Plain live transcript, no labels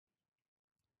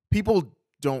people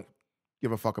don't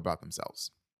give a fuck about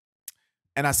themselves.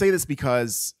 And I say this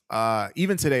because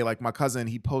even today, like my cousin,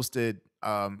 he posted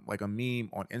like a meme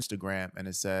on Instagram, and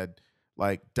it said,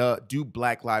 like, do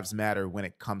Black Lives Matter when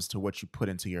it comes to what you put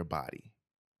into your body?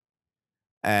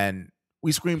 And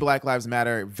we scream Black Lives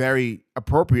Matter very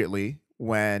appropriately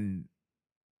when,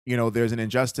 you know, there's an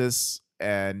injustice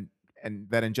and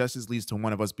that injustice leads to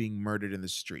one of us being murdered in the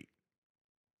street.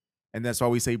 And that's why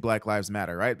we say Black Lives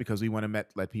Matter, right? Because we want to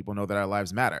let people know that our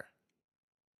lives matter.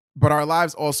 But our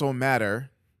lives also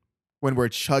matter when we're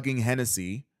chugging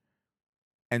Hennessy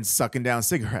and sucking down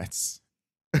cigarettes,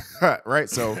 right?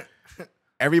 So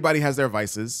everybody has their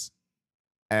vices.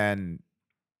 And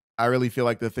I really feel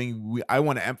like the thing I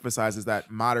want to emphasize is that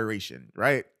moderation,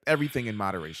 right? Everything in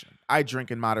moderation. I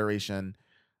drink in moderation.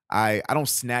 I don't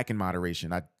snack in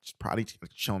moderation. I probably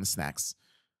chill on the snacks.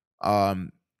 But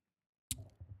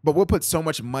we'll put so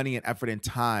much money and effort and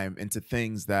time into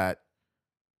things that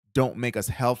don't make us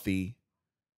healthy.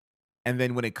 And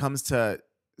then when it comes to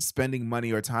spending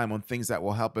money or time on things that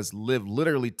will help us live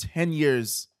literally 10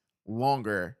 years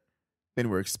longer than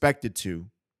we're expected to,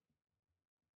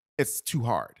 it's too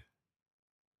hard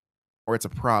or it's a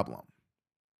problem.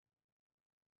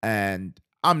 And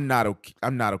I'm not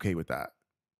okay with that.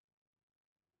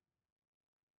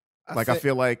 I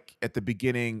feel like at the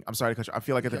beginning, I'm sorry to cut you. I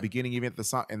feel like at the beginning, even at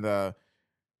the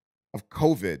of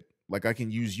COVID, like I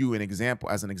can use you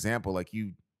as an example. Like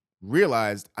you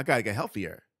realized I got to get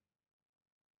healthier,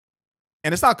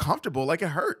 and it's not comfortable. Like it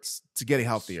hurts to get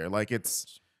healthier. Like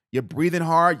you're breathing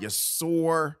hard, you're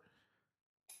sore,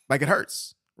 like it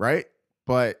hurts, right?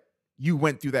 But you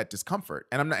went through that discomfort,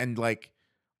 and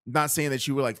not saying that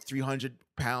you were like 300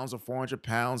 pounds or 400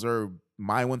 pounds or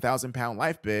my 1,000 pound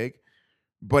life big.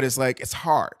 But it's like, it's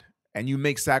hard and you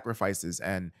make sacrifices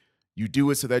and you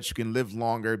do it so that you can live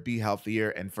longer, be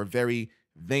healthier. And for very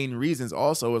vain reasons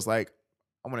also, it's like,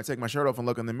 I'm going to take my shirt off and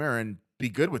look in the mirror and be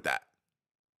good with that.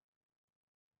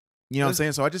 You know what I'm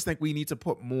saying? So I just think we need to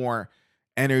put more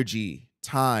energy,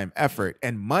 time, effort,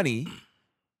 and money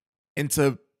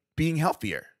into being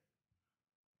healthier.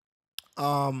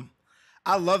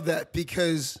 I love that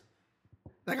because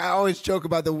like I always joke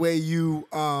about the way you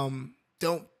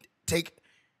don't take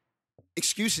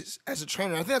excuses as a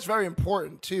trainer. I think that's very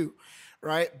important too,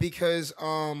 right? Because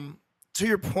to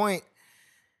your point,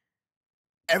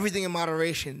 everything in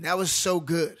moderation, that was so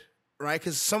good, right?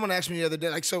 Because someone asked me the other day,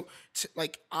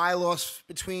 like I lost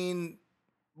between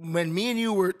when me and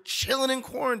you were chilling in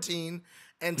quarantine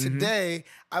and today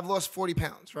I've lost 40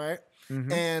 pounds, right?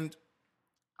 And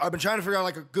I've been trying to figure out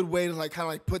like a good way to like kind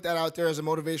of like put that out there as a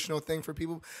motivational thing for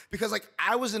people because like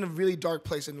I was in a really dark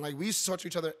place and like we used to talk to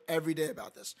each other every day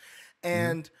about this.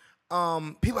 And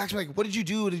people ask me like, what did you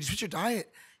do? Did you switch your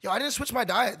diet? Yo, I didn't switch my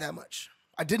diet that much.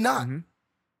 I did not.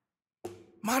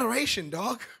 Moderation,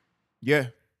 dog. Yeah.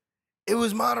 It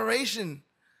was moderation.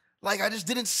 Like I just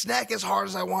didn't snack as hard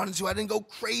as I wanted to. I didn't go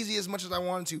crazy as much as I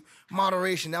wanted to.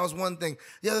 Moderation. That was one thing.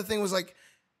 The other thing was like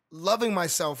loving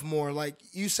myself more. Like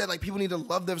you said, like people need to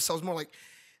love themselves more. Like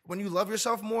when you love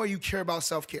yourself more, you care about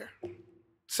self-care.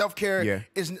 Self-care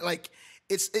is like,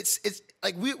 it's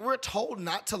like we're told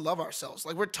not to love ourselves.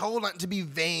 Like we're told not to be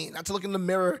vain, not to look in the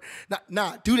mirror.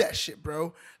 Not do that shit,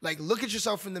 bro. Like look at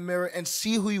yourself in the mirror and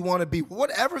see who you want to be,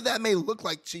 whatever that may look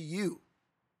like to you.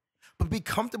 But be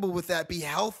comfortable with that. Be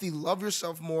healthy. Love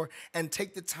yourself more, and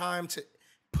take the time to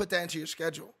put that into your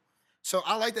schedule. So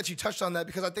I like that you touched on that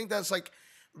because I think that's like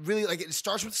really like it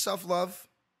starts with self-love.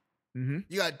 You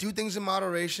gotta do things in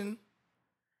moderation.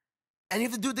 And you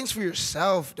have to do things for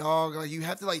yourself, dog. Like you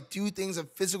have to like do things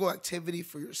of physical activity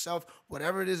for yourself,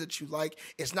 whatever it is that you like.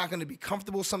 It's not going to be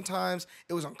comfortable sometimes.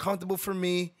 It was uncomfortable for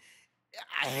me.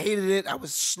 I hated it. I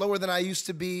was slower than I used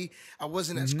to be. I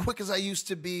wasn't as quick as I used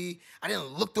to be. I didn't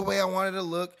look the way I wanted to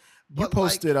look. But you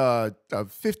posted a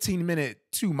 15-minute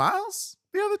 2 miles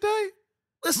the other day?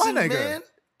 Listen, man,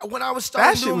 when I was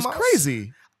starting that shit was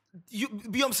crazy. You know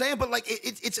what I'm saying? But like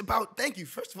it's about, thank you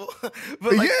first of all.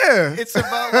 But like, yeah, it's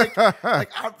about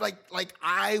like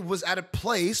I was at a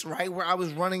place right where I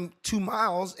was running 2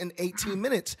 miles in 18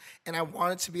 minutes, and I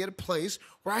wanted to be at a place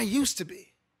where I used to be.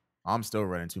 I'm still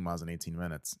running 2 miles in 18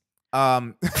 minutes.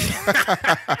 And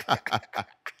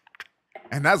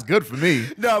that's good for me.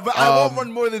 No, but I won't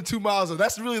run more than 2 miles.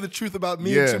 That's really the truth about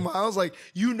me and 2 miles. Like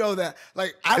you know that.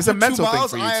 Like after it's a mental 2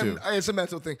 miles, thing for you too. It's a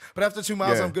mental thing. But after 2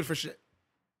 miles, I'm good for shit.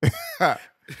 But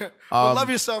love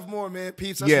yourself more, man,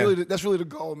 peeps. That's really the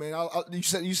goal, man.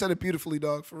 You said it beautifully,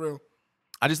 dog. For real.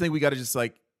 I just think we got to just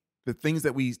like the things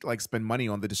that we like spend money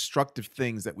on, the destructive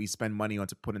things that we spend money on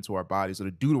to put into our bodies or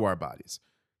to do to our bodies.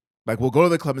 Like we'll go to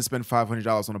the club and spend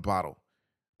 $500 on a bottle,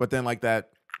 but then like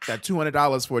that that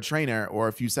 $200 for a trainer or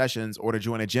a few sessions or to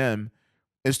join a gym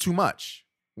is too much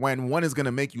when one is going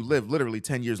to make you live literally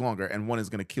 10 years longer and one is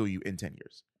going to kill you in 10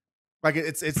 years. Like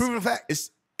it's Proven fact.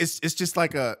 It's just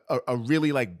like a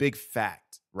really like big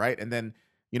fact, right? And then,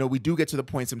 you know, we do get to the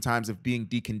point sometimes of being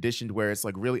deconditioned where it's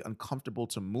like really uncomfortable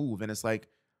to move. And it's like,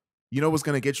 you know what's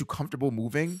going to get you comfortable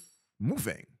moving?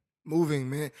 Moving,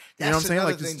 man. You know what I'm saying?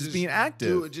 Like just being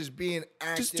active. Just being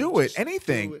active. Just do it.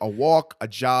 Anything. A walk, a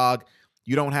jog.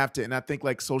 You don't have to. And I think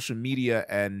like social media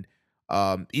and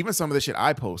even some of the shit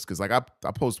I post, because like I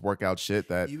post workout shit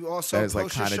that you also that is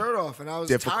post like your shirt off, and I was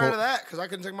tired of that because I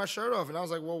couldn't take my shirt off, and I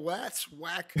was like, well, that's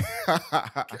whack.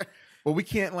 Well, we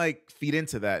can't like feed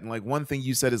into that. And like one thing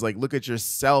you said is like look at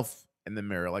yourself in the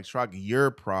mirror, like track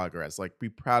your progress, like be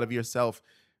proud of yourself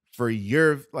for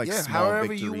your like small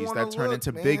victories that turn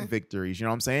into big victories. You know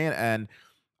what I'm saying? And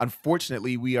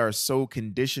unfortunately, we are so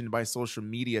conditioned by social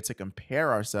media to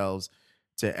compare ourselves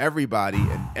to everybody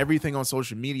and everything on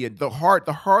social media. The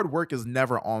hard work is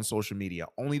never on social media,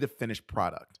 only the finished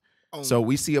product. So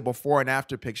we see a before and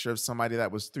after picture of somebody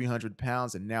that was 300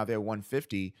 pounds and now they're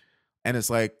 150. And it's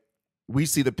like, we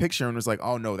see the picture and it's like,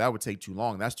 oh no, that would take too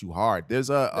long. That's too hard. There's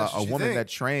a woman that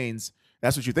trains.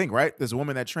 That's what you think, right? There's a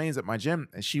woman that trains at my gym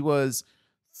and she was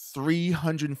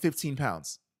 315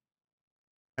 pounds.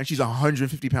 And she's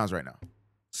 150 pounds right now.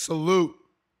 Salute,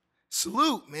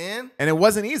 man. And it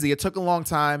wasn't easy. It took a long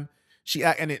time.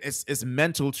 And it's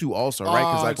mental too also, right?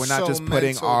 Because like we're not just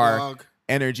putting our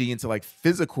energy into like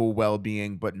physical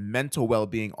well-being, but mental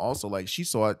well-being also. Like she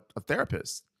saw a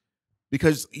therapist.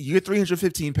 Because you're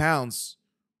 315 pounds,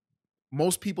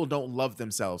 most people don't love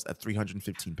themselves at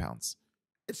 315 pounds.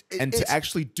 To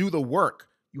actually do the work,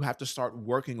 you have to start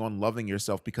working on loving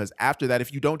yourself. Because after that,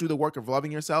 if you don't do the work of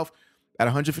loving yourself at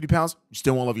 150 pounds, you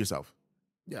still won't love yourself.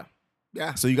 Yeah.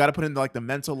 Yeah. So you got to put in like the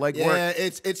mental legwork. Yeah,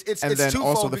 it's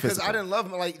twofold because I didn't love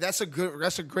him. Like that's a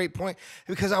great point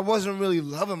because I wasn't really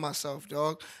loving myself,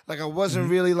 dog. Like I wasn't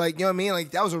really like, you know what I mean?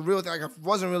 Like that was a real thing. Like I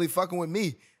wasn't really fucking with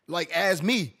me, like as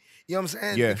me. You know what I'm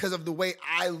saying? Yeah. Because of the way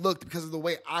I looked, because of the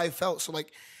way I felt. So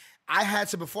like I had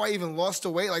to, before I even lost the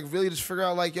weight, like really just figure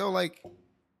out like, yo, like,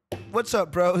 what's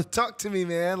up, bro? Talk to me,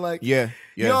 man. Like, yeah.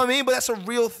 You know what I mean? But that's a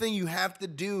real thing you have to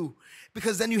do.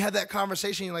 Because then you have that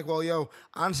conversation. You're like, well, yo,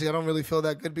 honestly, I don't really feel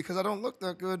that good because I don't look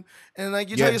that good. And like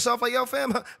you tell yourself, like, yo,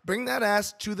 fam, bring that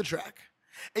ass to the track.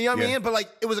 And you know what I mean? But like,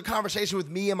 it was a conversation with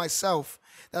me and myself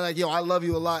that like, yo, I love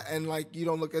you a lot, and like, you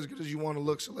don't look as good as you want to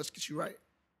look. So let's get you right.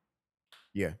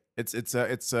 Yeah, it's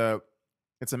a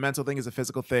mental thing, it's a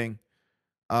physical thing.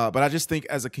 But I just think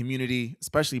as a community,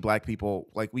 especially Black people,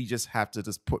 like we just have to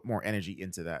just put more energy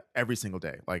into that every single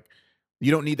day. Like,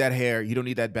 you don't need that hair, you don't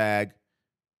need that bag.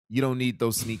 You don't need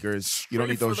those sneakers. You don't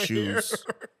need those shoes.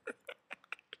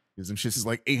 Because them shits is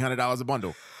like $800 a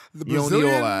bundle. You don't need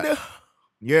all that.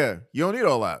 Yeah, you don't need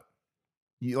all that.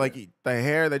 You like the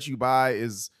hair that you buy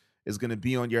is gonna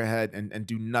be on your head and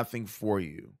do nothing for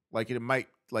you. Like it might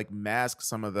like mask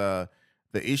some of the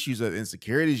issues of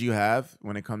insecurities you have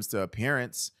when it comes to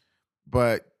appearance,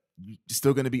 but you're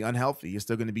still gonna be unhealthy. You're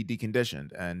still gonna be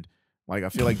deconditioned, and like I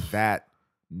feel like that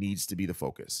needs to be the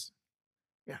focus.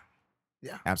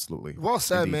 Yeah, absolutely. Well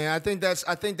said, man. I think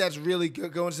that's really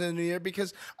good going into the new year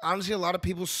because honestly, a lot of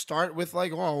people start with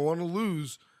like, oh, I want to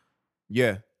lose.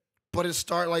 Yeah, but it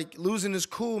start like losing is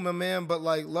cool, my man. But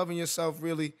like loving yourself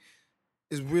really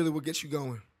is really what gets you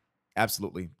going.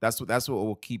 Absolutely, that's what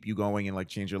will keep you going and like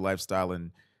change your lifestyle. And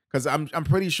because I'm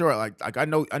pretty sure like I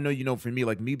know you know, for me,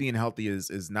 like me being healthy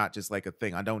is not just like a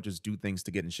thing. I don't just do things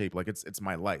to get in shape. Like it's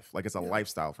my life. Like it's a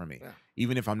lifestyle for me. Yeah.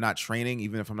 Even if I'm not training,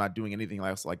 even if I'm not doing anything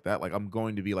else like that, like I'm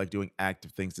going to be like doing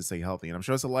active things to stay healthy. And I'm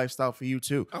sure it's a lifestyle for you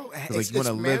too. Oh, like, it's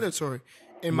mandatory.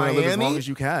 In Miami, live as long as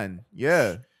you can.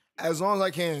 Yeah, as long as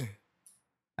I can.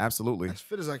 Absolutely, as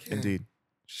fit as I can. Indeed.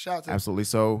 Shout out to absolutely.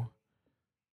 So